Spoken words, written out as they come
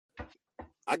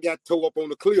I got towed up on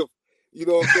the cliff. You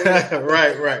know what I'm saying?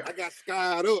 Right. I got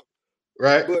skied up.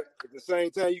 Right. But at the same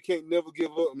time, you can't never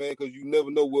give up, man, because you never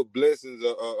know what blessings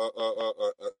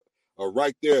are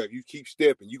right there. If you keep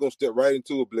stepping, you're gonna step right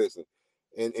into a blessing.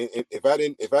 And if I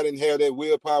didn't have that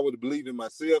willpower to believe in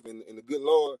myself and the good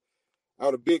Lord, I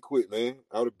would have been quit, man.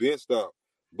 I would have been stopped.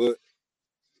 But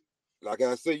like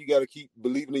I say, you got to keep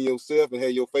believing in yourself and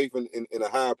have your faith in a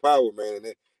higher power, man.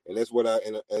 And that's what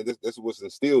that's what's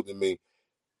instilled in me.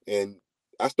 And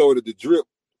I started the drip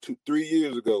 3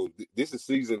 years ago. This is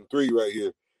season 3 right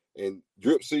here, and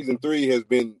drip season 3 has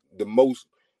been the most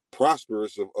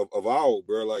prosperous of all,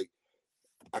 bro. Like,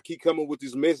 I keep coming with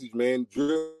this message, man.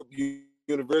 Drip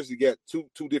University got two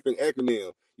different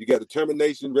acronyms. You got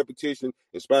determination, repetition,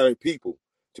 inspiring people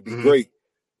to be great.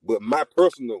 But my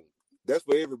personal, that's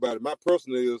for everybody. My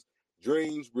personal is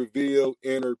dreams reveal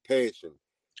inner passion.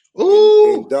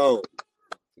 Ooh. And dog,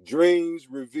 dreams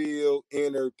reveal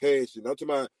inner passion. I'm talking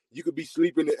about you could be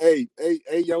sleeping at hey,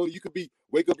 you could be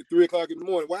wake up at 3 o'clock in the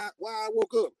morning. Why I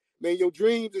woke up? Man, your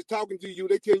dreams is talking to you.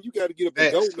 They tell you got to get up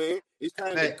and go, man. It's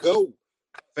time to go.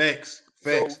 Facts.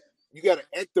 So you got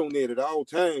to act on that at all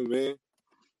times, man.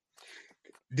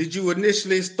 Did you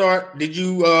initially start? Did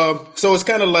you? So it's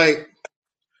kind of like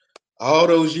all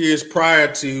those years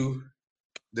prior to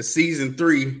the season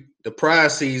 3, the prior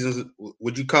seasons.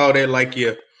 Would you call that like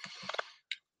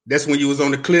that's when you was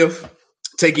on the cliff,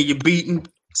 taking your beating,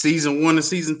 season 1 and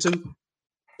season 2?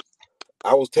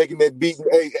 I was taking that beating.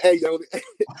 Hey,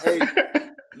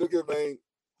 look at, man.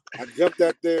 I jumped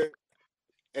out there.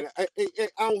 And I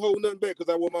don't hold nothing back because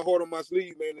I wear my heart on my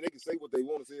sleeve, man. And they can say what they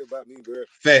want to say about me, bro.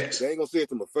 Facts. They ain't gonna say it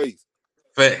to my face.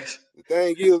 Facts. The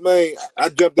thing is, man, I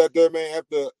jumped out there, man.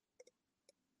 After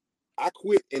I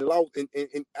quit and lost, and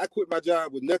I quit my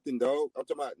job with nothing, dog. I'm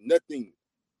talking about nothing.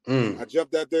 I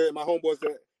jumped out there, and my homeboy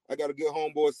said, I got a good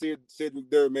homeboy, Cedric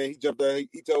there, man. He jumped out.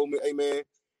 He told me, hey, man,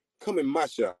 come in my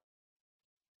shop,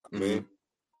 man.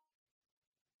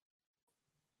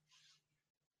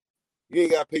 You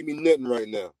ain't got to pay me nothing right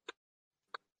now.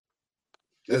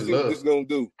 Let's see what this is going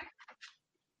to do.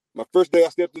 My first day I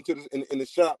stepped into in the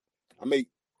shop, I made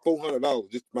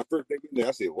 $400. Just my first day in there,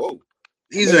 I said, whoa.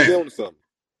 Easy. On something.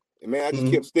 And, man, I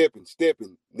just kept stepping.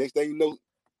 Next thing you know,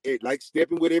 like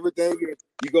stepping with everything,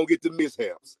 you're going to get the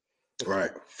mishaps.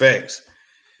 Right. Facts.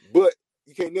 But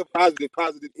you can't never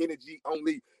positive energy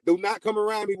only. Do not come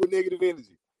around me with negative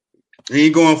energy. You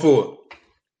ain't going for it.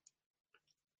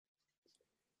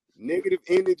 Negative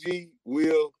energy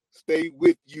will stay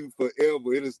with you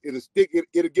forever. It'll stick.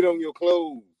 It'll get on your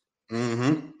clothes. I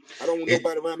don't want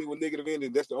nobody around me with negative energy.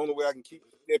 That's the only way I can keep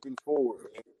stepping forward.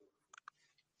 Man.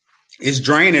 It's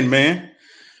draining, man.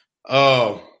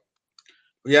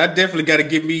 Yeah, I definitely got to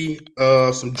give me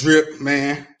some drip,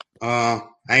 man. I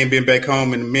ain't been back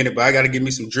home in a minute, but I got to give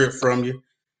me some drip from you.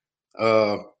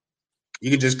 You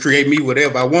can just create me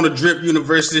whatever. I want a Drip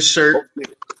University shirt.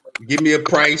 Give me a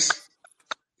price,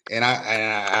 and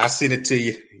I send it to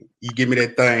you. You give me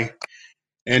that thing,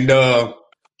 and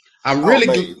I'm really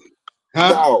good.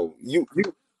 No, you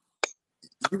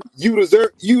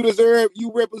deserve.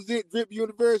 You represent Drip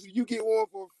University. You get one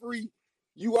for free.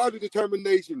 You are the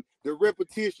determination, the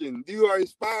repetition. You are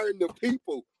inspiring the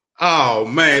people. Oh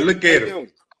man, look at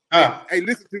him. Hey,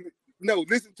 listen to me. No,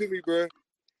 listen to me, bro.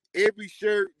 Every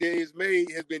shirt that is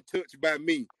made has been touched by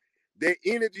me. That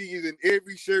energy is in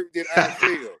every shirt that I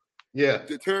sell. Yeah.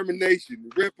 Determination,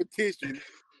 repetition,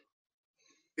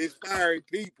 inspiring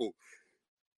people.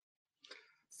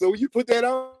 So you put that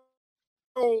on,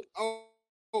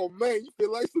 oh man, you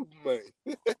feel like Superman.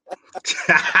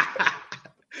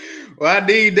 Well, I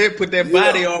need that. Put that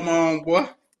body armor on, boy.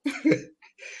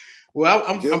 Well,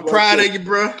 I'm proud of you,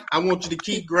 bro. I want you to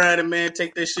keep grinding, man.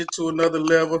 Take that shit to another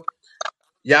level.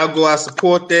 Y'all go out,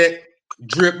 support that.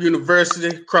 Drip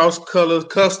University, Cross Color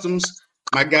Customs.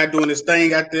 My guy doing his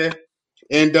thing out there.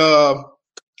 And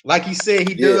like he said,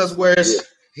 he does wear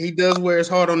his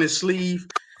heart on his sleeve.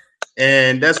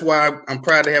 And that's why I'm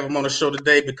proud to have him on the show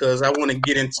today, because I want to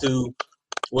get into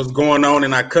what's going on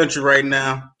in our country right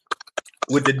now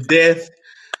with the death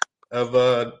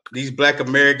of these Black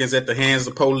Americans at the hands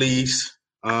of police,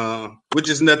 which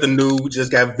is nothing new. We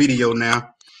just got video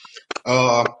now.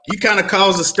 You kind of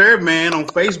caused a stir, man, on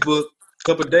Facebook a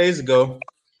couple of days ago.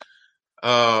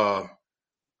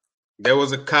 There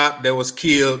was a cop that was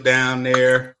killed down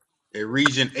there at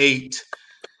Region 8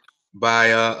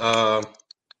 by,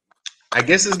 I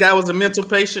guess this guy was a mental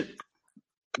patient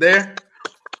there.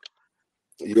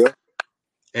 Yeah.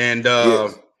 And,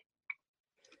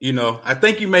 you know, I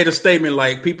think you made a statement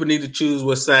like people need to choose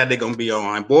what side they're going to be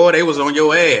on. Boy, they was on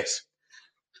your ass.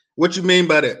 What you mean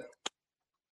by that?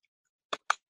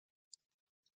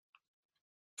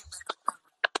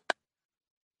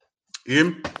 You hear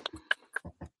me?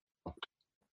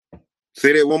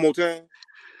 Say that one more time.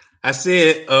 I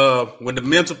said, when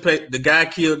the guy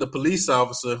killed the police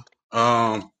officer,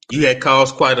 you had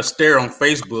caused quite a stir on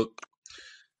Facebook,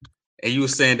 and you were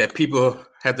saying that people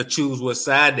have to choose what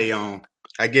side they on.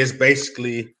 I guess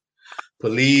basically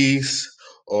police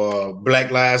or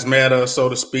Black Lives Matter, so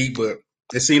to speak. But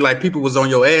it seemed like people was on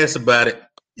your ass about it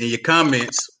in your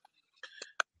comments.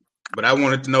 But I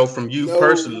wanted to know from you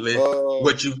personally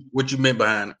what you meant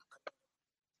behind it.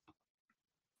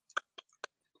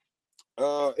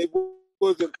 It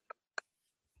wasn't.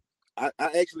 I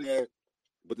actually had,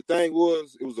 but the thing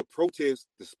was, it was a protest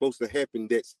that's supposed to happen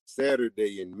that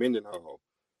Saturday in Mendenhall.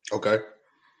 Okay.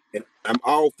 And I'm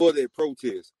all for that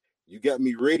protest. You got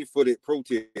me ready for that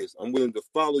protest. I'm willing to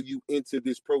follow you into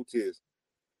this protest.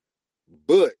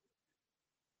 But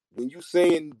when you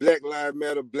saying Black Lives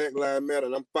Matter,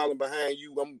 and I'm following behind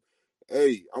you, I'm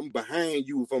behind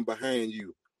you if I'm behind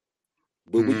you.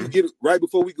 But when you get right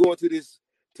before we go into this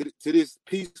to this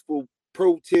peaceful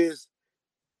protest,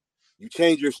 you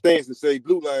change your stance and say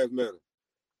Blue Lives Matter.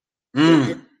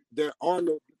 There are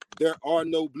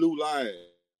no blue lives.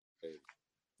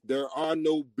 There are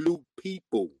no blue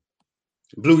people.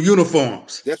 Blue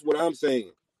uniforms. That's what I'm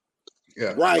saying.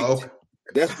 Yeah. Right. Okay.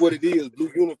 That's what it is,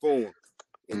 blue uniform.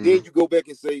 And then you go back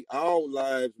and say all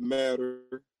lives matter,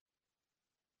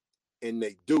 and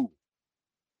they do.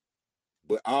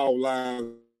 But all lives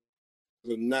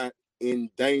are not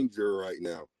in danger right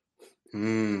now.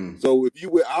 So if you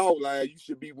with all lives, you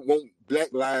should want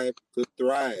Black lives to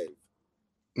thrive,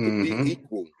 to be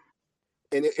equal.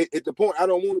 And at the point, I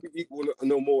don't want to be equal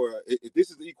no more. If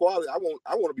this is equality, I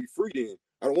want to be free. Then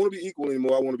I don't want to be equal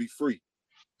anymore. I want to be free.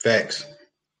 Facts.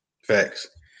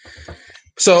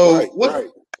 So right.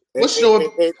 What's your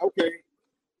okay?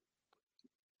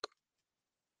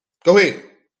 Go ahead.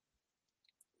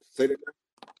 Say that.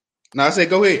 No, I said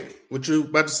go ahead. What you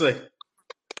about to say?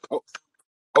 Oh,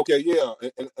 okay, yeah.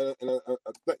 And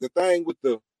the thing with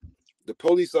the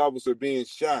police officer being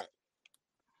shot,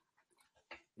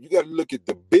 you got to look at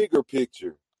the bigger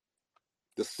picture.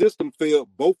 The system failed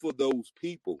both of those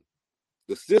people.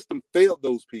 The system failed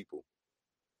those people.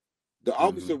 The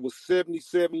officer was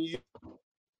 77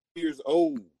 years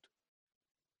old.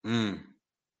 The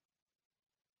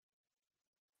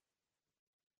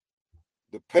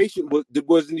patient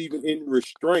wasn't even in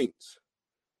restraints.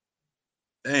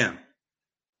 Damn.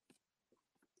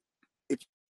 If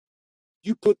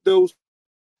you put those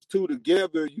two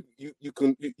together, you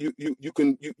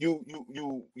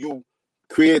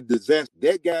create disaster.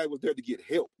 That guy was there to get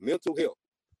help, mental help.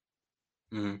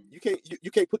 You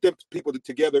can't put them people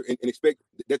together and expect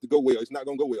that to go well. It's not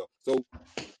gonna go well. So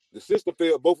the system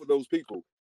failed both of those people.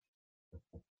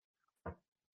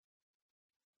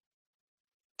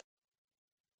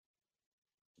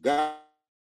 God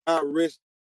rest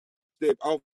that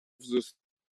officers.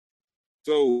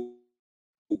 So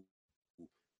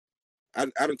I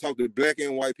don't talk to black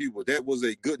and white people. That was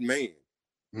a good man.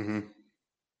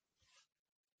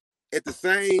 At the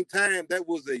same time, that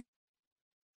was a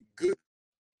good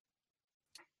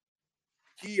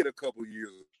kid a couple years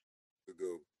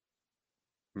ago.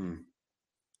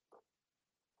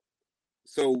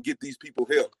 So get these people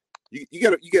help. You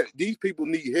got these people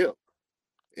need help,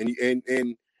 and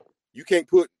you can't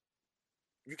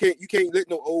let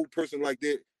no old person like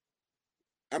that.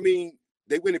 I mean,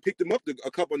 they went and picked him up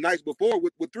a couple of nights before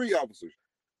with 3 officers.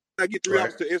 I get 3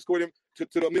 officers to escort him to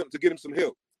get him some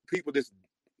help. People that's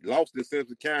lost their sense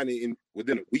of kindness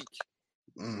within a week.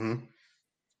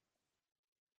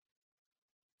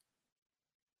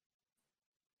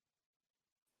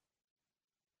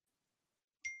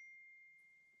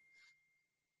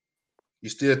 You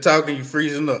still talking? You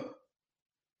freezing up?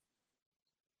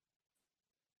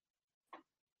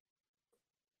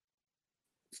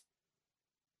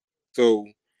 So,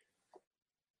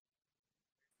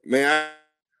 man,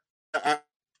 I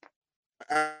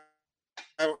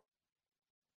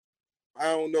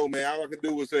don't know, man. All I can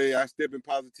do is say I step in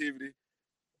positivity.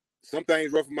 Some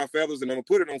things ruffle my feathers, and I'm gonna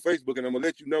put it on Facebook, and I'm gonna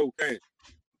let you know, man.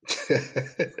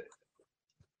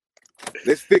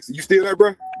 Let's fix it. You still there,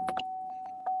 bro?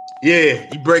 Yeah,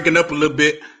 you breaking up a little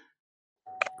bit.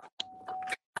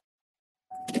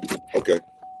 Okay.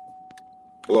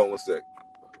 Hold on 1 sec.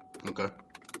 Okay.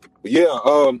 But yeah,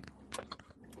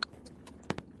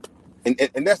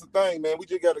 and that's the thing, man. We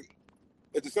just gotta,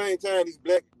 at the same time, this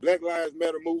Black Lives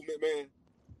Matter movement, man.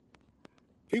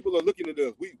 People are looking at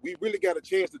us. We really got a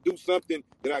chance to do something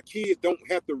that our kids don't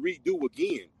have to redo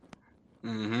again.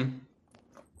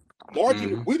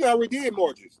 Marching, we already did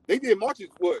marches. They did marches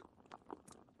what?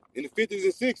 In the 50s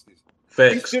and 60s.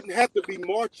 Facts. We shouldn't have to be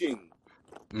marching.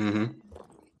 Mm-hmm.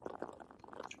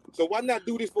 So why not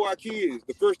do this for our kids?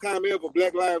 The first time ever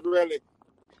Black Lives Rally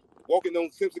walking on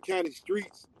Simpson County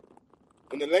streets,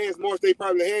 and the last march they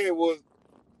probably had was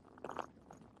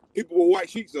people with white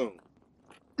sheets on.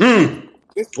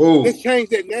 Let's change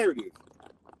that narrative.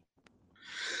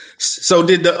 So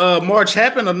did the march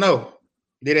happen or no?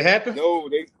 Did it happen? No,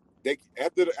 they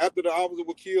after the officer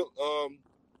was killed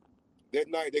that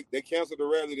night, they canceled the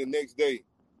rally the next day.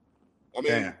 I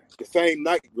mean, the same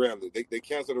night rally. They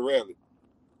canceled the rally.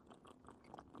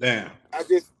 Damn. I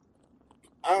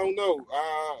don't know.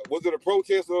 Was it a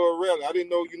protest or a rally? I didn't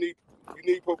know you need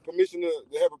permission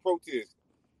to have a protest.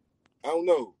 I don't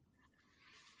know.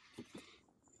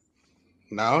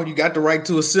 No, you got the right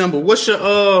to assemble. What's your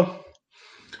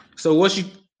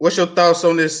what's your thoughts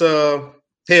on this? Hell,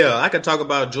 I could talk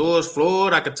about George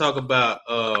Floyd. I could talk about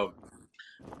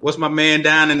what's my man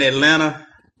down in Atlanta?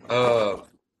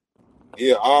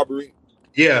 Yeah, Aubrey.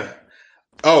 Yeah.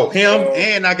 Oh, him.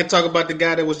 And I could talk about the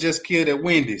guy that was just killed at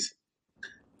Wendy's.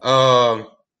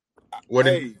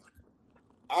 Aubrey,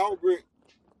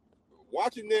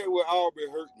 watching that with Aubrey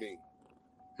hurt me.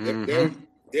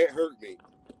 That hurt me.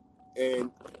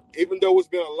 And even though it's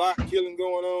been a lot killing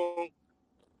going on,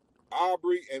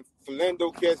 Aubrey and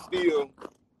Philando Castile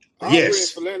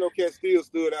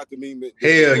stood out to me.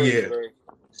 Hell yeah. Man.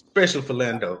 Special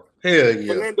Philando. Hell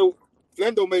yeah.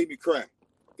 Philando made me cry.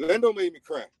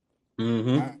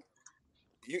 Mm-hmm.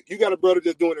 You got a brother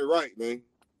that's doing it right, man.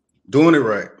 Doing it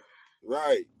right.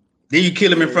 Right. Then you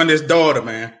kill him in front of his daughter,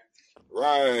 man.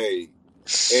 Right.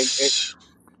 And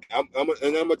I'm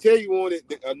gonna tell you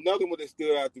another one that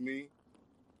stood out to me.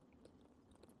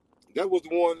 That was the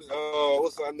one.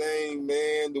 What's her name,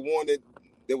 man? The one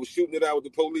that was shooting it out with the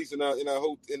police in our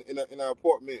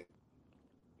apartment,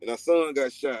 and our son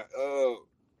got shot.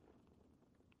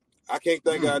 I can't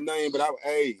think of her name, but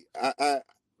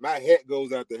my hat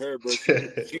goes out to her, bro.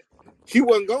 She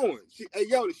wasn't going. She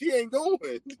ain't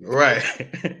going. Right.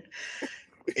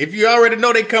 If you already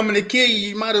know they coming to kill you,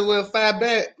 you might as well fight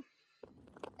back.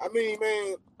 I mean,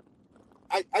 man,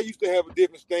 I used to have a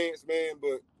different stance, man,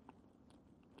 but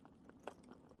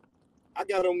I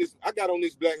got on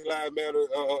this Black Lives Matter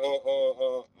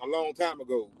a long time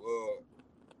ago.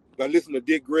 By listening to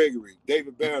Dick Gregory,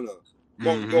 David Banner,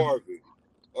 Mark Garvey.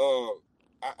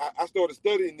 I started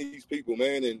studying these people,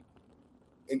 man, and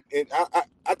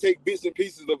I take bits and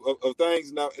pieces of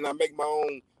things and I make my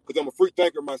own because I'm a free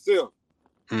thinker myself.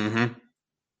 Mm-hmm.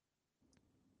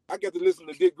 I got to listen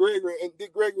to Dick Gregory, and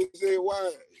Dick Gregory said,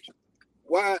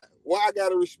 why I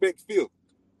gotta respect filth?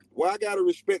 Why I gotta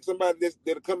respect somebody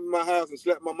that'll come in my house and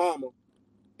slap my mama,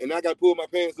 and I gotta pull my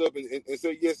pants up and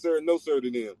say yes sir and no sir to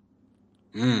them?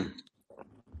 And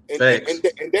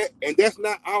that's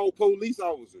not all police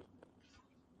officers,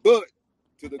 but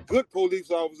to the good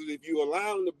police officers, if you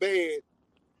allow them the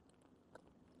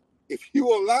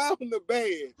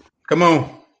bad, come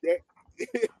on,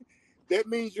 that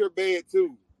means you're bad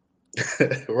too.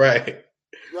 Right.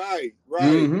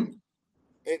 Mm-hmm.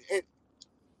 And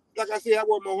like I said, I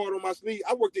worked my heart on my sleeve.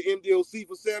 I worked at MDOC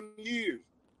for 7 years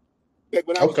back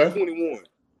when I was 21.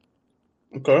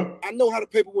 Okay. I know how the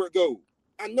paperwork goes.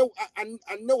 I know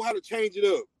how to change it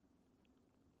up.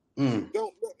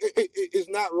 It's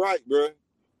not right, bro.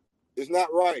 It's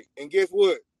not right. And guess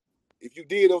what? If you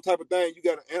did those type of things, you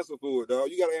got to answer for it, dog.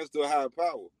 You got to answer to a higher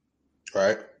power.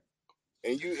 Right.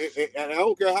 And I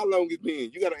don't care how long it's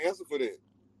been. You got to answer for that.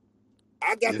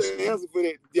 I got the answer for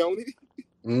that, Joni.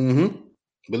 Mm-hmm.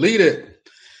 Believe it.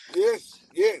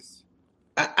 Yes.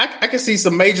 I can see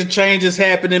some major changes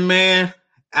happening, man.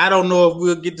 I don't know if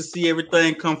we'll get to see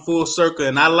everything come full circle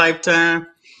in our lifetime,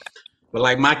 but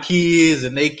like my kids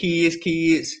and their kids,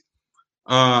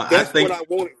 that's I think what I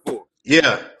want it for.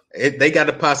 Yeah, they got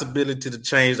the possibility to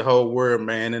change the whole world,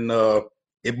 man. And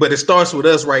but it starts with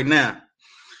us right now.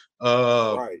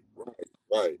 Right.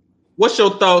 What's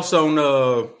your thoughts on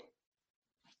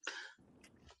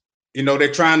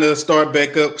they're trying to start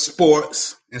back up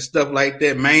sports and stuff like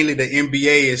that. Mainly the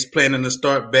NBA is planning to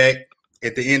start back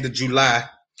at the end of July.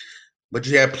 But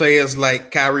you have players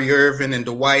like Kyrie Irving and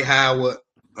Dwight Howard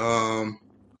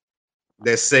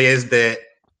that says that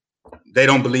they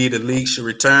don't believe the league should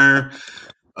return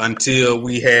until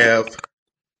we have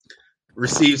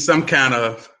received some kind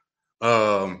of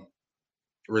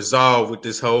resolve with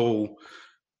this whole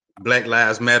Black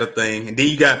Lives Matter thing. And then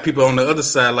you got people on the other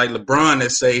side like LeBron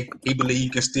that say he believes you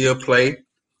can still play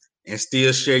and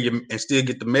still share and still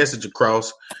get the message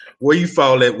across. Where you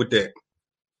fall at with that?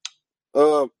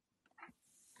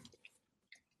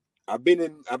 I've been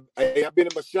in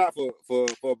my shop for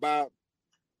about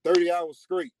 30 hours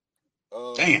straight.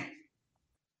 Damn.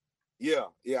 Yeah,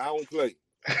 I don't play.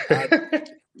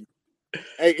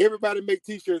 Hey, everybody make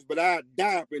T-shirts, but I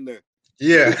die up in there.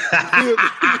 Yeah. You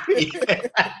feel me?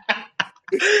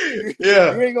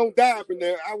 Yeah. You ain't gonna die up in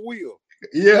there. I will.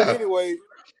 Yeah. But anyway,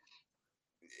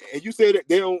 and you said that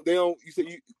they don't. You said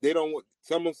they don't want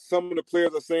some of the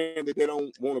players are saying that they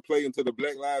don't want to play until the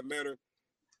Black Lives Matter.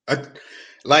 I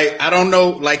don't know.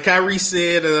 Like Kyrie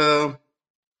said,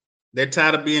 they're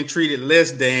tired of being treated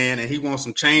less than, and he wants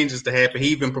some changes to happen. He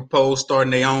even proposed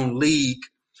starting their own league.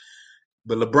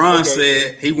 But LeBron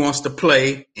said he wants to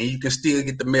play, and you can still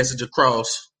get the message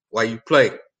across while you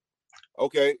play.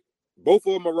 Okay, both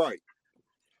of them are right.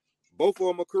 Both of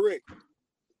them are correct.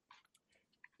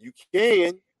 You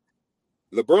can.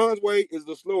 LeBron's way is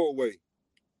the slower way.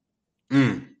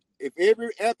 If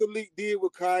every athlete did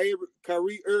what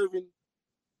Kyrie Irving,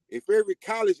 if every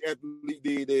college athlete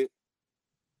did that,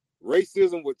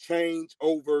 racism would change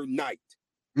overnight.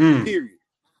 Period.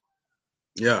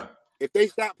 Yeah. If they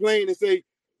stop playing and say,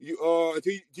 do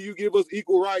you give us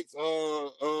equal rights,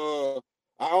 our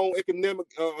own economic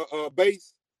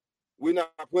base, we're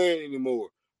not playing anymore.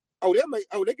 They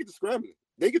get to scrambling.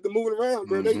 They get to moving around,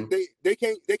 bro. They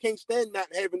can't stand not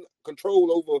having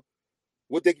control over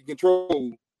what they can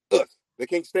control us. They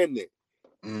can't stand that.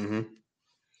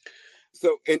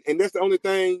 So and that's the only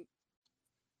thing.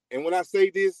 And when I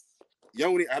say this,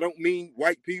 Yoni, I don't mean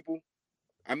white people.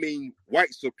 I mean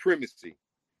white supremacy.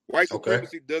 White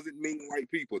supremacy doesn't mean white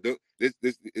people.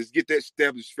 Let's get that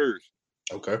established first.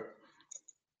 Okay.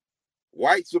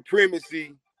 White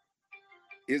supremacy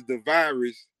is the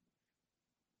virus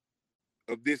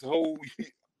of this whole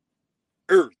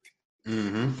earth.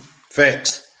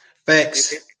 Facts.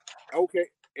 Okay,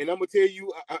 and I'm gonna tell you,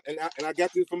 and I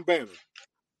got this from Banner.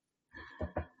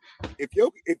 If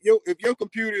your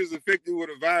computer is affected with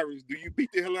a virus, do you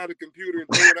beat the hell out of the computer and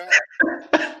throw it out?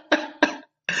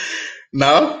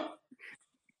 No.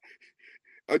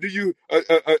 Do you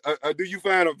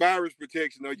find a virus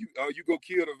protection, or you go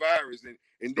kill the virus, and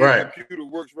then the computer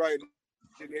works right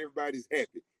and everybody's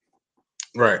happy?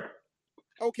 Right.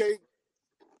 Okay,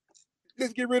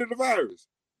 let's get rid of the virus.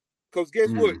 Because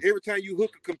guess what? Every time you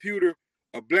hook a computer,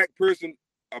 a black person,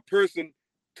 a person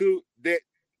to that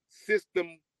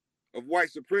system of white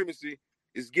supremacy,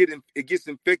 it gets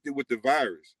infected with the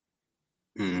virus.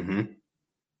 And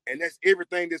that's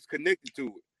everything that's connected to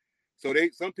it. So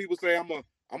some people say I'm gonna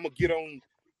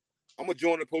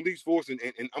join the police force and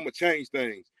I'm gonna change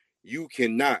things. You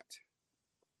cannot.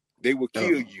 They will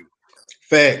kill you.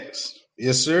 Facts.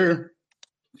 Yes, sir.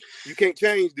 You can't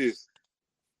change this.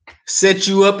 Set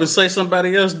you up and say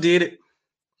somebody else did it.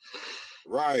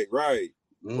 Right.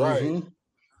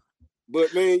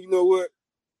 But man, you know what?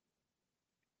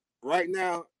 Right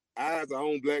now, eyes are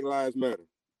on Black Lives Matter.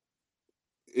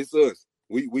 It's us.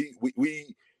 We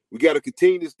got to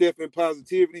continue to step in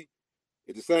positivity.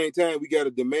 At the same time, we got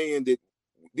to demand that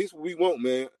this is what we want,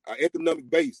 man. Our economic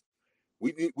base.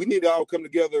 We need to all come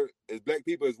together as black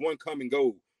people as one common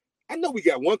goal. I know we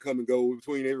got one common goal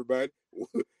between everybody.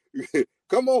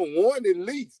 Come on, one at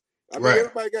least. I mean,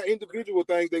 everybody got individual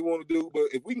things they want to do, but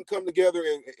if we can come together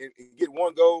and get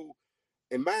one goal,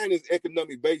 and mine is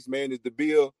economic base, man, is to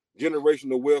build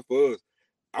generational wealth for us.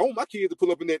 I want my kids to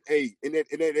pull up in that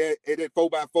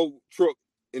 4x4 truck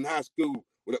in high school,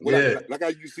 like I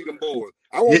used to see them boys.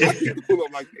 I want my kids to pull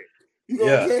up like that. You know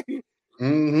what I'm saying?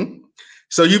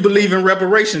 So you believe in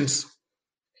reparations?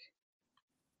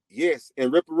 Yes,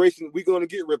 and reparations. We're going to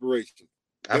get reparations.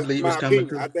 I believe it's coming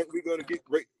through. I think we're going to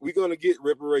get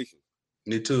reparations.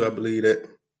 Me too. I believe that.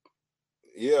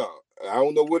 Yeah, I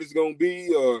don't know what it's going to be,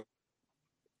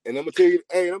 and I'm gonna tell you.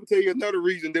 Hey, I'm gonna tell you another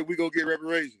reason that we're gonna get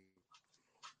reparations.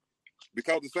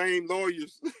 Because the same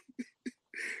lawyers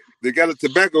they got the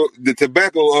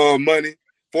tobacco money,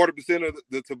 40% of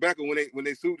the tobacco when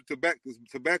they sue the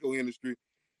tobacco industry,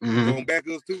 gonna back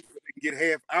us too, so they can get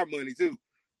half our money too.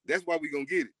 That's why we gonna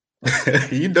get it.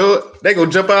 You know it. They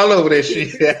gonna jump all over that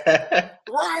shit.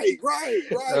 Right. They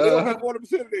gonna get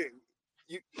 40% of that.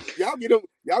 Y'all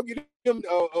get them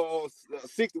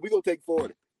 60. We gonna take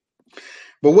 40.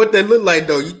 But what that look like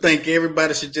though? You think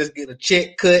everybody should just get a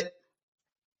check cut,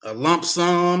 a lump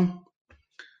sum,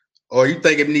 or you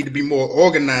think it need to be more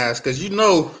organized? Because you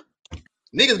know,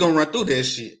 niggas gonna run through that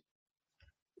shit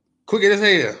quick as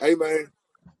hell. Hey man,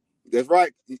 that's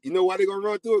right. You know why they gonna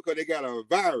run through it? Because they got a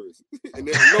virus, and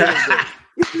there's no one.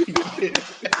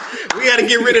 We got to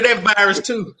get rid of that virus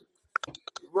too.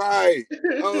 Right.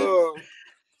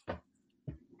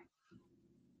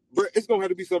 But it's gonna have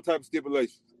to be some type of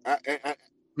stipulation. I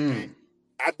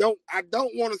don't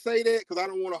want to say that because I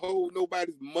don't want to hold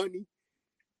nobody's money.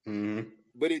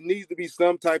 but it needs to be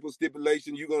some type of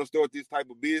stipulation. You're gonna start this type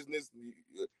of business.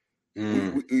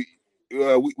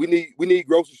 We need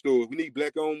grocery stores. We need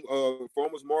black-owned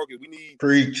farmers market. We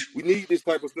need this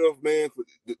type of stuff, man,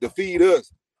 to feed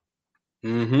us.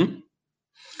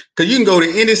 Cause you can go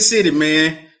to any city,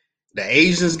 man. The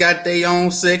Asians got their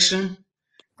own section.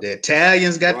 The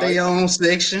Italians got their own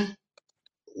section.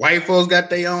 White folks got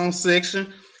their own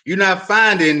section. You're not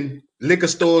finding liquor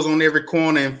stores on every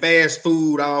corner and fast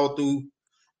food all through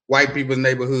white people's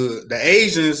neighborhood. The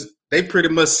Asians, they pretty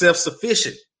much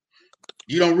self-sufficient.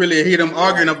 You don't really hear them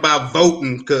arguing about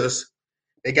voting because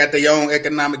they got their own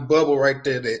economic bubble right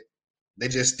there that they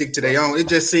just stick to their own. It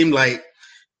just seemed like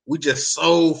we just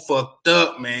so fucked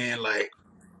up, man. Like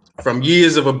from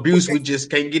years of abuse, we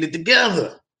just can't get it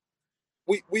together.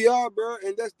 We are, bro,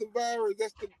 and that's the virus.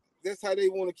 That's how they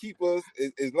want to keep us.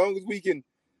 As long as we can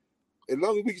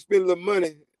spend a little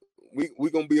money, we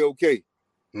gonna be okay.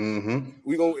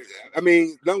 We gonna. I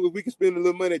mean, as long as we can spend a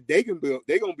little money, they gonna be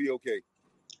okay.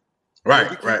 Right,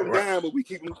 we keep them down, but we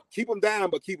keep them down,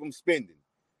 but keep them spending.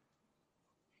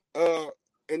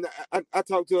 And I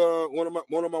talked to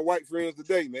one of my white friends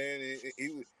today, man, and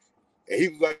he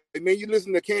was like, "Man, you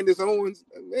listen to Candace Owens?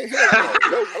 Man, hell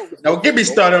no. Don't get me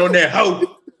started on that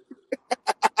hoe."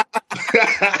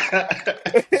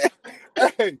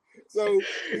 Hey, so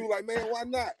he was like, "Man, why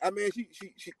not? I mean,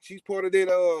 she's part of that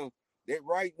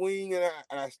right wing," and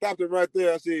I stopped it right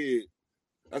there. I said,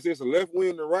 "It's a left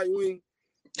wing and a right wing."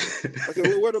 I said,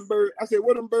 "Well, where them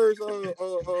birds?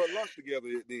 Lost together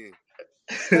then."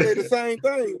 They're the same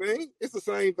thing, man. It's the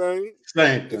same thing. It's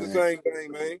the same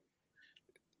thing, man.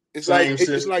 It's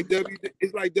like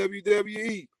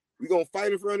WWE. We gonna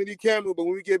fight in front of the camera, but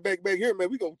when we get back here, man,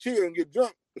 we gonna chill and get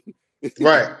drunk.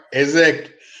 Right,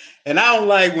 exactly. And I don't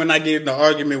like when I get in an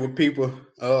argument with people,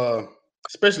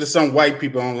 especially some white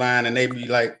people online, and they be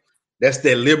like, "That's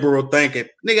their liberal thinking."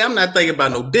 Nigga, I'm not thinking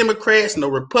about no Democrats, no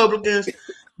Republicans,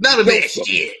 none of that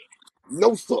shit.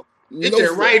 No, sir. It's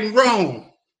just right and wrong.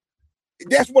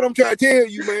 That's what I'm trying to tell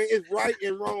you, man. It's right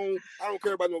and wrong. I don't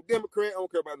care about no Democrat. I don't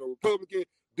care about no Republican.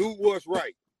 Do what's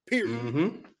right.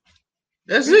 Period.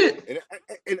 That's it.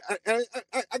 And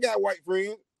I got white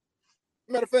friends.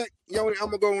 Matter of fact, I'm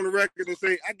gonna go on the record and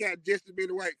say I got just as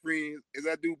many white friends as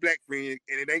I do black friends,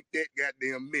 and it ain't that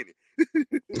goddamn many.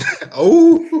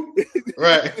 Oh,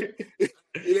 right. It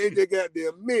ain't that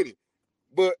goddamn many.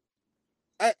 But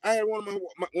I had one of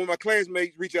my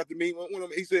classmates reach out to me.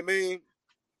 He said, "Man,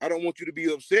 I don't want you to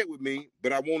be upset with me,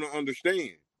 but I want to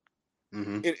understand."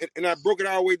 And I broke it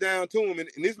all the way down to him. And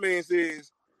this man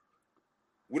says,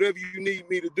 "Whatever you need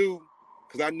me to do,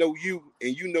 because I know you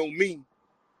and you know me,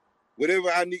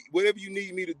 whatever you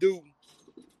need me to do,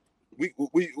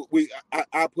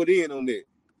 I put in on that."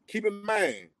 Keep in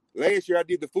mind, last year I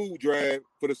did the food drive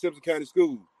for the Simpson County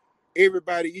Schools.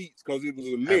 Everybody eats because it was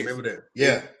a mess. I remember that.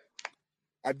 Yeah.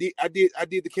 I did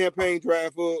the campaign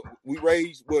drive for. We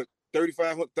raised what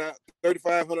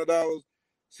 $3,500,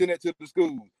 sent that to the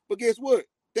school. But guess what?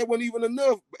 That wasn't even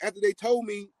enough. After they told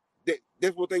me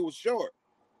that's what they was short.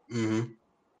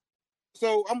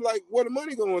 So I'm like, where the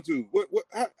money going to?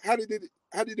 How did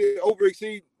it over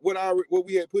exceed what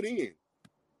we had put in?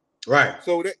 Right.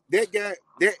 So that guy,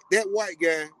 that white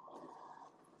guy,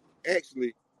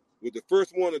 actually was the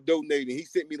first one to donate, and he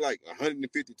sent me like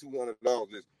 $150,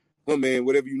 $200. "Oh man,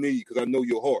 whatever you need, because I know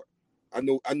your heart. I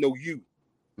know you."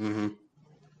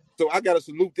 So I gotta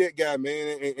salute that guy,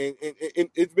 man. And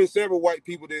it's been several white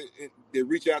people that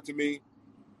reach out to me.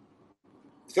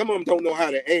 Some of them don't know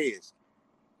how to ask.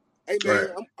 "Hey man,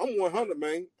 right. I'm 100,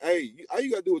 man. Hey, all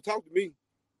you gotta do is talk to me."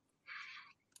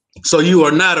 So you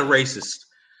are not a racist.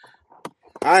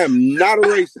 I am not a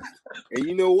racist, and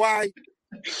you know why?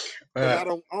 I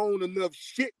don't own enough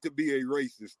shit to be a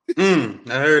racist.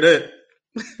 I heard that.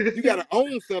 You gotta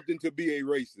own something to be a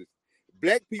racist.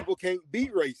 Black people can't be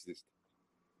racist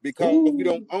because we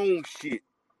don't own shit.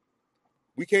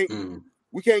 We can't go.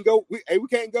 We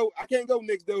can't go. I can't go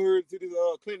next door to this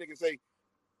clinic and say,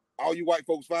 "All you white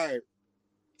folks fired."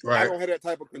 Right. I don't have that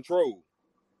type of control.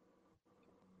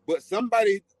 But some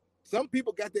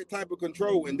people got that type of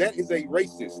control, and that is a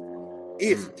racist.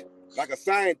 Like a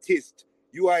scientist,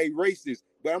 you are a racist.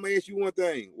 But I'm gonna ask you one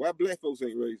thing: why black folks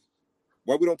ain't racist?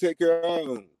 Why we don't take care of our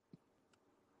own?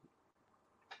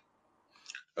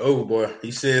 Oh boy,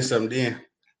 he said something then.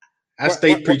 I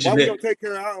stay preaching that. Why we don't take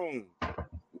care of our own?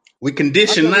 We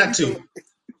condition not to.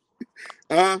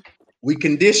 We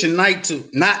condition not to.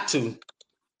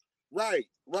 Right.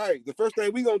 The first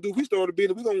thing we gonna do, we start a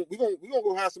business. We gonna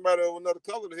go hire somebody of another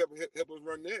color to help us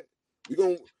run that. We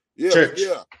gonna Church.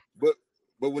 yeah. But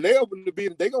when they open the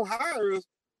business, they gonna hire us.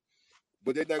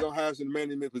 but they're not gonna hire us in the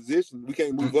management position. We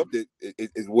can't move up that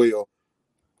as well.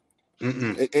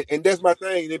 And that's my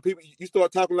thing. And then people, you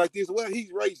start talking like this. Well,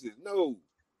 he's racist. No,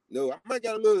 I might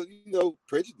got a little,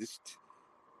 prejudice.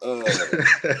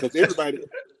 Because everybody,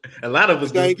 a lot of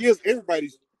us. The thing is, everybody.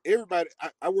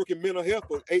 I work in mental health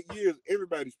for 8 years.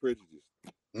 Everybody's prejudiced.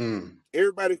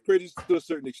 Everybody's prejudiced to a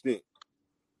certain extent.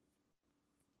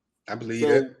 I believe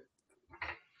that.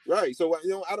 Right. So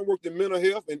I don't work in mental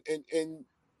health, and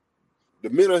the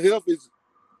mental health is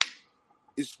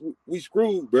we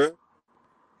screwed, bro.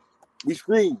 We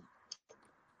screwed.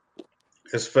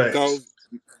 That's facts. Because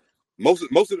most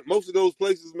of those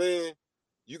places, man,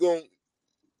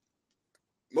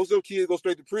 most of those kids go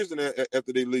straight to prison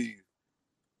after they leave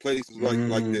places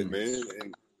like that, man.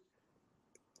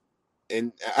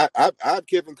 And I've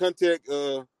kept in contact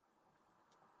a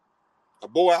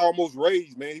boy I almost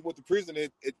raised, man. He went to prison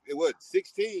at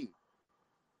 16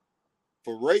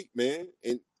 for rape, man.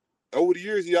 And over the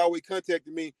years, he always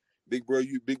contacted me, big bro,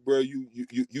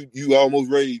 you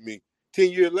almost raised me.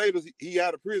 10 years later, he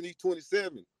out of prison. He's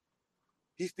 27.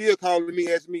 He still calling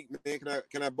me, asking me, man,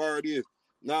 can I borrow this?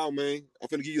 No, man, I'm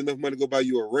finna give you enough money to go buy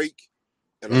you a rake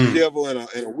and a shovel and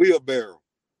a wheelbarrow.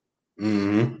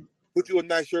 Put you a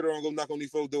nice shirt on, go knock on these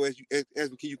folks' door, ask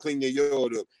them, can you clean their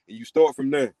yard up? And you start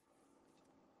from there.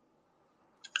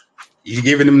 You're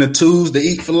giving them the tools to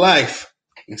eat for life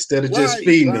instead of just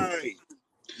feeding them.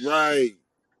 Right.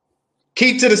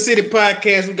 Key to the City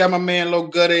podcast. We got my man Lo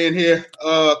Gutta in here.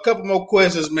 A couple more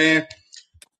questions, man.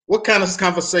 What kind of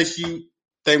conversation you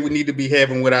think we need to be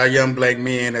having with our young black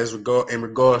men in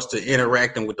regards to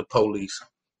interacting with the police?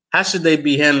 How should they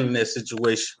be handling that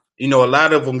situation? A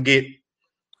lot of them get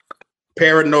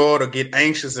paranoid or get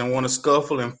anxious and want to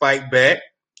scuffle and fight back.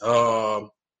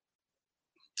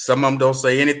 Some of them don't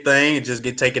say anything and just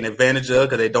get taken advantage of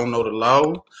because they don't know the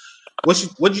law. What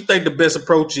you think the best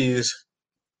approach is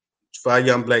for our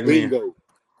young black men?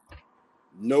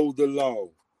 Know the law.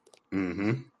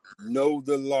 Know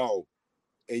the law.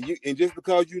 And just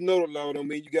because you know the law don't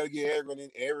mean you got to get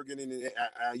arrogant and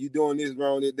you doing this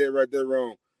wrong, that right, that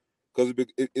wrong. Because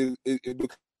it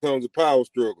becomes a power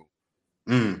struggle.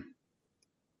 I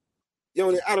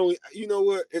don't. You know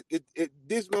what? At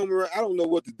this moment, I don't know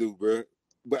what to do, bro.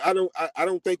 But I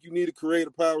don't think you need to create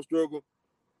a power struggle.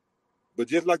 But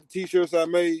just like the T-shirts I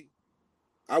made,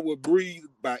 I would breathe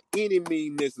by any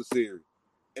means necessary,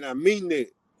 and I mean that.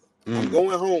 I'm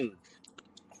going home.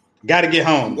 Got to get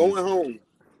home. I'm going home.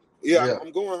 Yeah.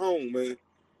 I'm going home, man.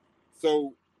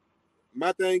 So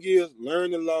my thing is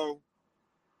learn the law.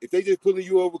 If they just pulling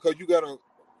you over because you got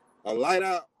a light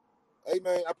out, hey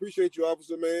man, I appreciate you,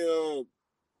 officer, man.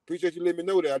 Appreciate you letting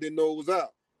me know that. I didn't know it was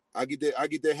out. I get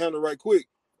that handle right quick.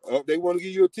 They want to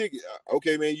give you a ticket.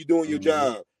 Okay, man, you doing your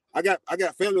job. I got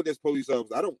family that's police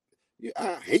officers.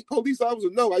 I hate police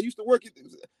officers. No, I used to work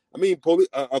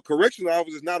a correctional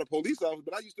officer is not a police officer,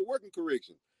 but I used to work in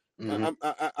correction.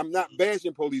 I'm not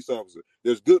bashing police officers.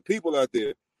 There's good people out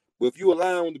there, but if you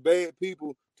allow the bad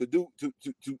people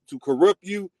to corrupt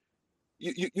you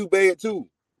bad too.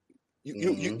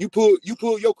 You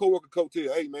pull your coworker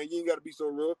coattail. Hey man, you ain't got to be so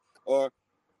rough. Or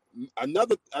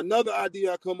another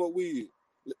idea I come up with.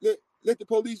 Let the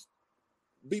police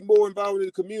be more involved in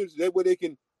the community. That way they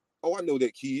can. Oh, I know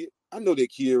that kid.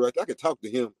 Right there. I can talk to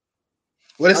him.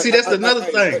 Well, see, that's another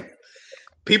thing.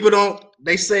 People don't.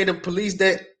 They say the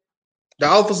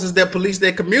officers that police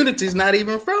their community is not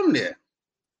even from there.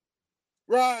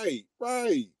 Right.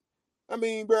 I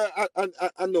mean, bro,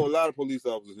 I know a lot of police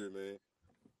officers here, man.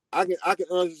 I can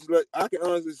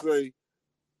honestly say,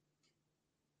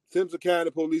 Simpson County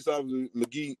police officer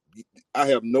McGee, I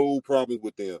have no problems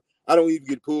with them. I don't even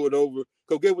get pulled over.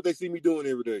 Cause get what they see me doing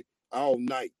every day, all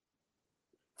night.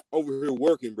 Over here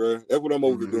working, bro. That's what I'm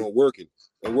over here doing, working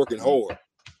and working hard.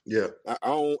 Yeah.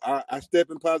 I step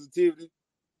in positivity.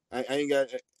 I ain't got,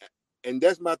 and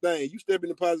that's my thing. You step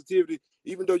into positivity,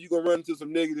 even though you're gonna run into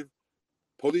some negative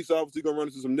police officers, you're gonna run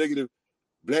into some negative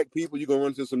black people, you're gonna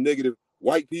run into some negative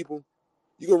white people,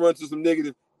 you're gonna run into some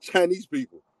negative Chinese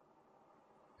people.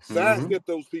 Sidestep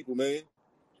those people, man.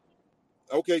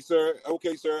 Okay, sir.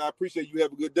 I appreciate you.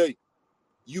 Have a good day.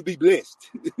 You be blessed.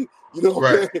 You know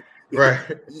what I'm saying? Right.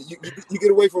 You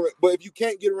get away from it. But if you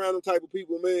can't get around them type of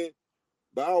people, man,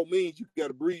 by all means, you got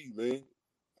to breathe, man.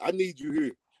 I need you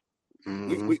here.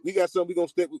 We got something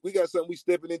we got something we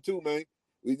stepping into, man.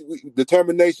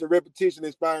 Determination, repetition,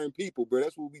 inspiring people, bro.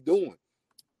 That's what we doing.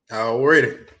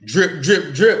 Already. Drip,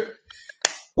 drip, drip.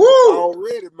 Woo!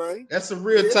 Already, man. That's some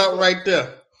real talk right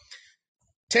there.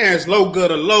 Terrence Lo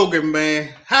Gutta Logan,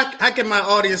 man. How can my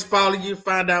audience follow you,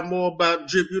 find out more about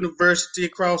Drip University,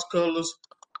 Cross Colors?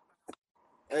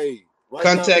 Hey, Right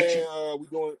now, contact you?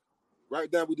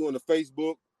 man, we're doing the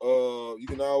Facebook. You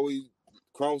can always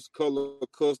Cross Color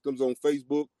Customs on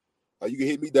Facebook. You can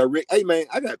hit me direct. Hey man,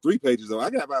 I got 3 pages on. I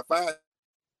got about 5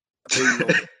 pages on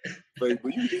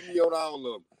Facebook. You can hit me on all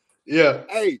of them. Yeah.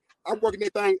 Hey, I'm working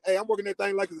that thing. Hey, I'm working that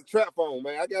thing like it's a trap phone,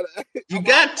 man. I got to. I'm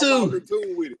all in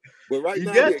tune with it. But right You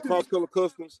now, got we at to. Cross Color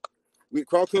Customs. We at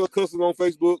Cross Color Customs on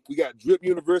Facebook. We got Drip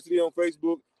University on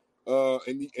Facebook.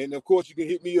 And of course, you can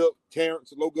hit me up,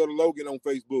 Terrence Logo to Logan on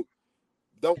Facebook.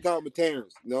 Don't call me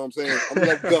Terrence. You know what I'm saying? I'm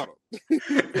Gutta.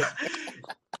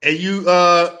 And you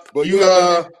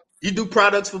man. you do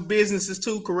products for businesses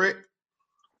too, correct?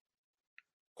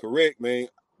 Correct, man.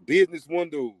 Business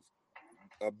windows,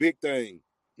 a big thing.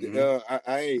 Mm-hmm.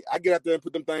 I get out there and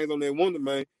put them things on that window,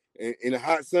 man. And in the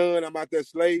hot sun, I'm out there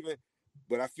slaving,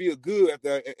 but I feel good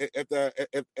after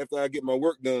I get my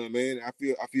work done, man. I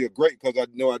feel great because I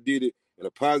know I did it in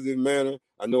a positive manner.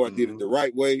 I know I did it the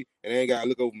right way, and I ain't gotta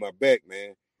look over my back,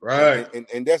 man. Right.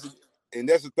 And that's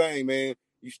the thing, man.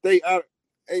 You stay out.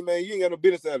 Hey, man, you ain't got no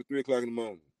business out at 3:00 in the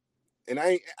morning. And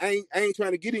I ain't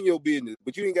trying to get in your business,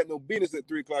 but you ain't got no business at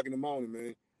 3:00 in the morning,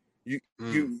 man. You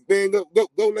man, go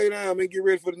lay down, man. Get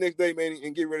ready for the next day, man,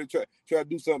 and get ready to try to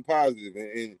do something positive.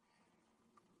 And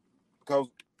because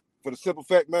for the simple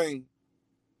fact, man,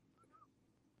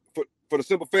 for the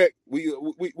simple fact, we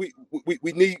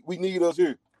need us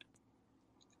here.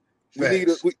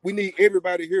 Facts. We need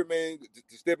everybody here, man,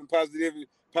 to step in positivity,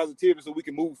 so we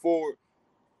can move forward.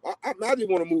 I just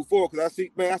want to move forward because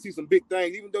I see some big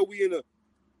things. Even though we in a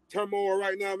turmoil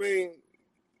right now, man,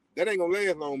 that ain't gonna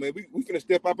last long, man. We finna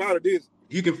step up out of this.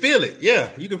 You can feel it.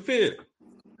 Yeah, you can feel it.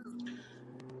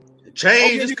 The Oh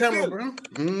change yeah, is you can coming, feel it.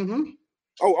 bro. Mm-hmm.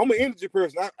 Oh, I'm an energy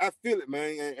person. I feel it,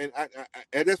 man,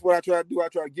 and that's what I try to do. I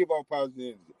try to give off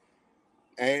positive energy.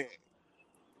 And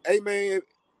hey, man,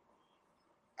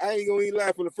 I ain't gonna even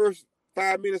lie. For the first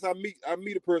 5 minutes I meet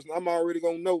a person, I'm already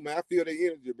gonna know, man. I feel their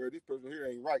energy, bro. This person here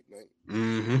ain't right, man.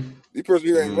 Mm-hmm. This person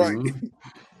here ain't right.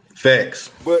 Facts.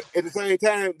 But at the same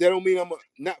time, that don't mean I'm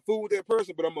not fool with that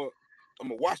person, but I'm gonna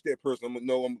watch that person. I'm gonna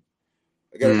know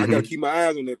I gotta keep my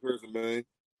eyes on that person, man.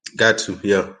 Got to,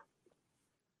 yeah.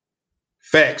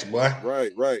 Facts, boy.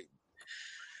 Right.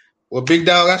 Well, big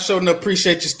dog, I sure enough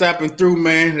appreciate you stopping through,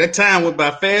 man. That time went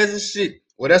by fast as shit.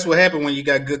 Well, that's what happened when you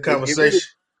got good It really. conversation.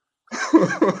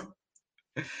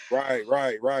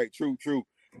 Right. True.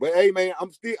 But hey, man,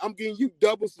 I'm getting you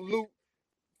double salute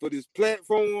for this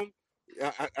platform.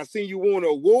 I seen you won an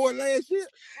award last year.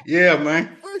 Yeah,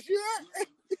 man. First year.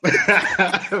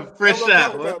 Fresh That's what I'm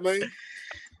out, talking boy. about, man.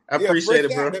 I Yeah, appreciate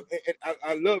fresh it, bro. out.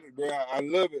 I love it, bro. I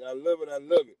love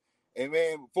it. And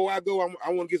man, before I go, I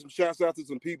want to give some shouts out to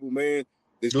some people, man,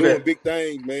 that's Do doing that. big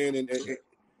things, man. And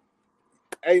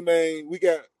hey, man, we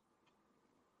got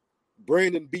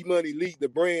Brandon B Money Lee, the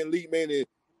brand lead, man.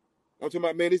 I'm talking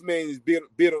about, man, this man is built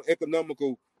on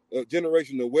economical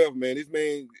generational wealth, man. This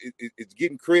man is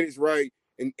getting credits right.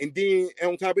 And then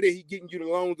on top of that, he getting you the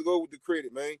loans to go with the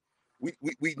credit, man. We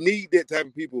need that type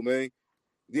of people, man.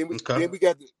 Then we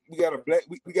got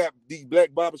these black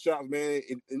barbershops, man.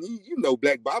 And you know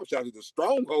black barbershops is a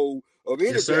stronghold of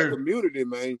any black community,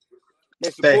 man.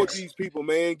 Man, support these people,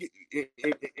 man.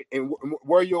 And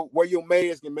wear your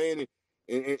mask, and man.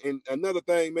 And another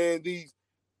thing, man, these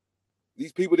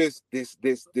people that's doing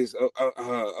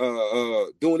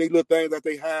these little things at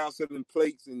their house, selling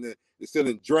plates and they're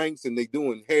selling drinks and they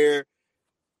doing hair.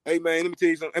 Hey man, let me tell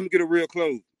you something. Let me get a real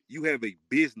close. You have a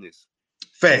business.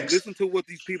 Facts. Listen to what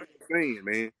these people are saying,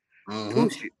 man.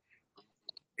 Push it.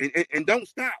 And don't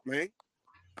stop, man.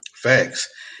 Facts.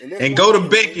 And go to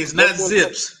Becky's, not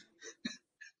Zips.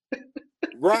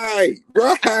 Right.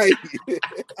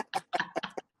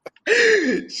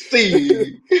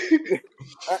 Steve.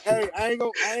 Hey, I ain't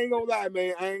gonna lie,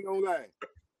 man. I ain't gonna lie.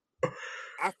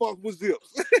 I fuck with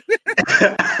Zips.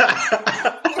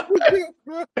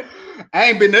 I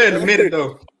ain't been there in a minute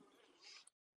though.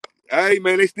 Hey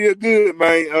man, they still good,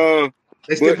 man.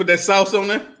 They still put that sauce on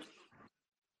there?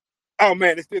 Oh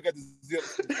man, they still got the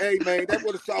Zips. Hey man, that's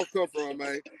where the sauce come from,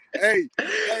 man. Hey,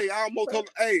 I almost told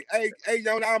him,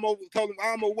 young, I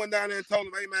almost went down there and told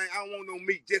him, hey man, I don't want no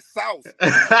meat, just sauce.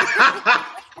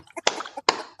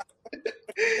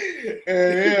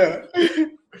 Yeah.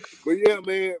 But yeah,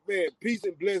 man, peace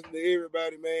and blessings to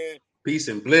everybody, man. Peace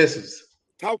and blessings.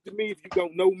 Talk to me if you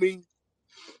don't know me.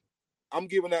 I'm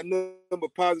giving that number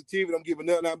of positivity. I'm giving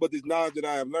nothing but this knowledge that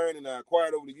I have learned and I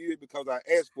acquired over the years because I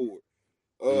asked for it.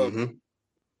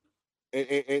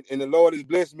 And the Lord has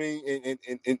blessed me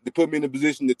and to put me in a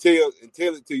position to tell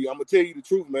it to you. I'm gonna tell you the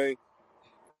truth, man,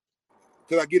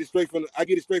 because I get it straight from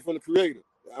the Creator.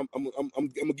 I'm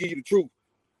gonna give you the truth.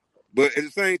 But at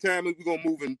the same time, we're going to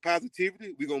move in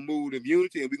positivity, we're going to move in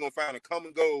unity, and we're going to find a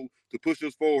common goal to push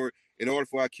us forward in order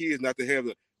for our kids not to have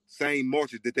the same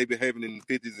marches that they've been having in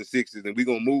the 50s and 60s. And we're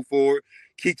going to move forward.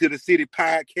 Key to the City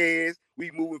podcast,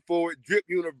 we moving forward. Drip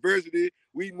University,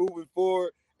 we moving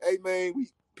forward. Hey, man, we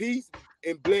peace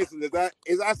and blessings.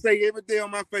 As I say every day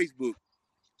on my Facebook,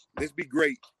 let's be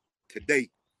great today.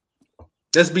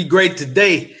 Let's be great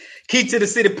today. Key to the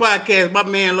City podcast. My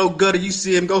man, Gutta, you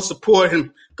see him, go support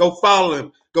him. Go follow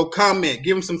him. Go comment.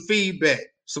 Give him some feedback.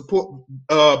 Support,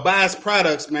 buy his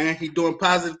products, man. He doing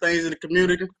positive things in the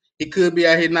community. He could be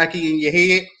out here knocking in your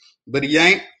head, but he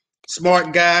ain't.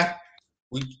 Smart guy.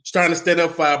 We trying to stand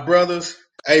up for our brothers.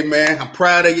 Hey, man, I'm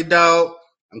proud of you, dog.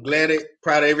 I'm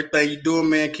proud of everything you're doing,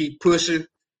 man. Keep pushing.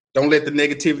 Don't let the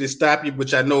negativity stop you,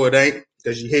 which I know it ain't,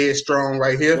 because your head's strong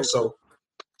right here. No, so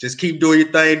just keep doing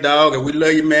your thing, dog, and we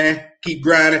love you, man. Keep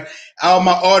grinding. All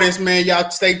my audience, man, y'all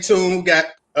stay tuned. We got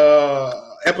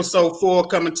episode 4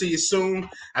 coming to you soon.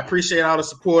 I appreciate all the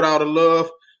support, all the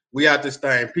love. We out this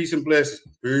thing. Peace and blessings.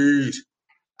 Peace.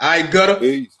 All right, Gutta.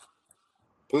 Peace.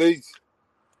 Please.